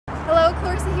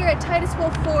at Titus Will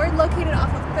Ford, located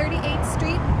off of 38th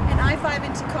Street and I-5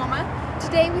 in Tacoma.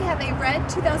 Today we have a red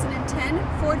 2010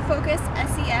 Ford Focus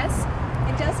SES.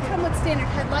 It does come with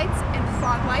standard headlights and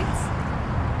fog lights,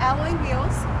 alloy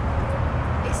wheels,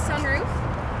 a sunroof,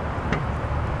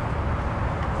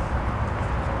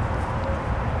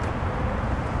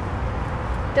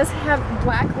 it does have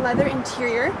black leather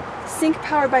interior, sync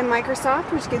powered by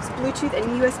Microsoft, which gives Bluetooth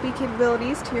and USB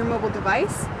capabilities to your mobile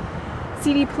device,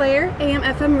 CD player, AM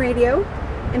FM radio,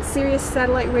 and Sirius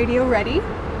satellite radio ready.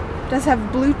 It does have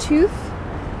Bluetooth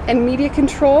and media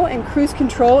control and cruise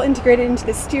control integrated into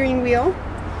the steering wheel,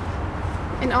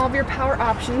 and all of your power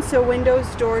options, so windows,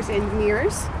 doors, and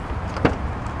mirrors.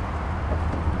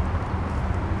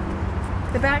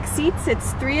 The back seats,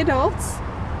 it's 3 adults.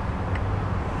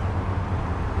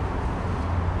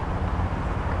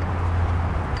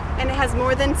 And it has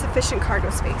more than sufficient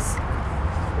cargo space.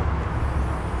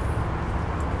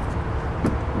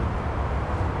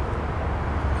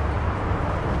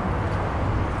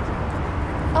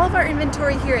 All of our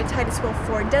inventory here at Titus Will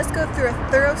Ford does go through a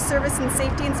thorough service and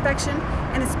safety inspection,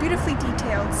 and is beautifully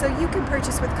detailed so you can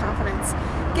purchase with confidence.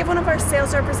 Give one of our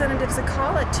sales representatives a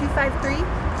call at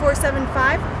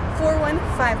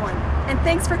 253-475-4151. And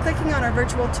thanks for clicking on our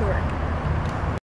virtual tour.